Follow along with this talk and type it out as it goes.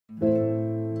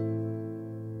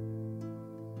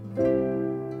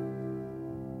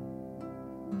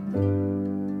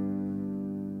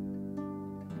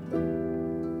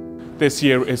This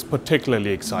year is particularly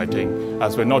exciting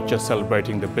as we're not just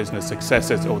celebrating the business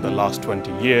successes over the last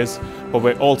 20 years, but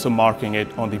we're also marking it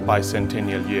on the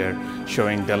bicentennial year,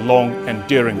 showing the long,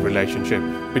 enduring relationship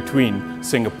between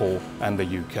Singapore and the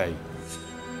UK.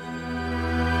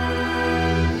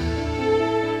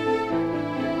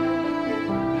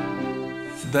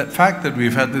 That fact that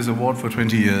we've had this award for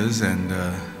 20 years and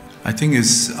I think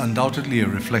is undoubtedly a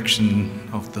reflection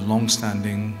of the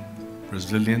long-standing,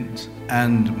 resilient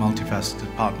and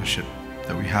multifaceted partnership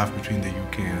that we have between the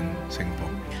UK and Singapore.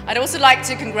 I'd also like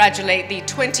to congratulate the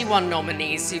 21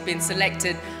 nominees who've been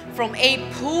selected from a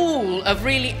pool of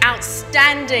really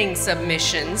outstanding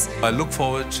submissions. I look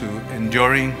forward to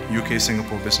enduring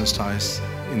UK-Singapore business ties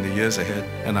in the years ahead,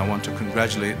 and I want to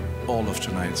congratulate all of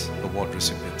tonight's award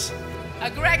recipients.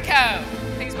 Greco,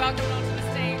 please welcome onto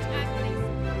the stage.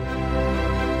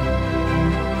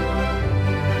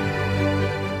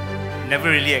 Never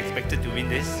really expected to win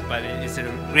this, but it's a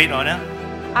great honor.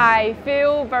 I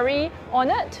feel very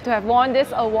honoured to have won this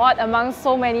award among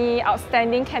so many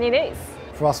outstanding candidates.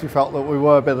 For us, we felt that we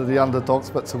were a bit of the underdogs,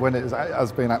 but to win it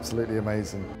has been absolutely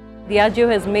amazing. Diageo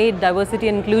has made diversity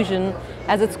and inclusion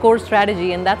as its core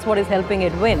strategy, and that's what is helping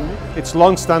it win. It's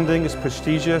long-standing, it's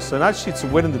prestigious, and actually to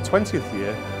win in the 20th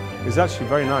year is actually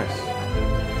very nice.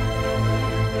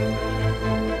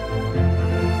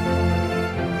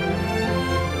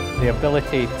 The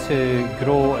ability to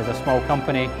grow as a small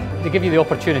company, they give you the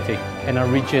opportunity in a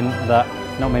region that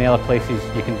not many other places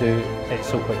you can do it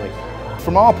so quickly.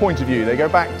 From our point of view, they go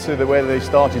back to where they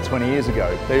started 20 years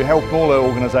ago. They help smaller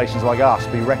organisations like us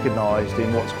be recognised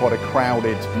in what's quite a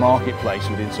crowded marketplace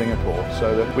within Singapore,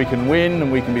 so that we can win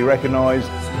and we can be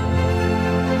recognised.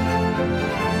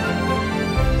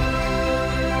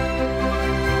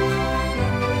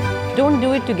 Don't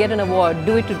do it to get an award,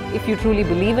 do it if you truly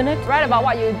believe in it. Write about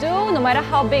what you do, no matter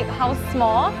how big, how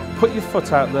small. Put your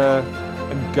foot out there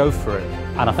and go for it.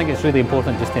 And I think it's really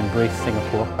important just to embrace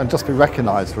Singapore. And just be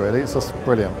recognised, really, it's just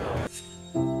brilliant.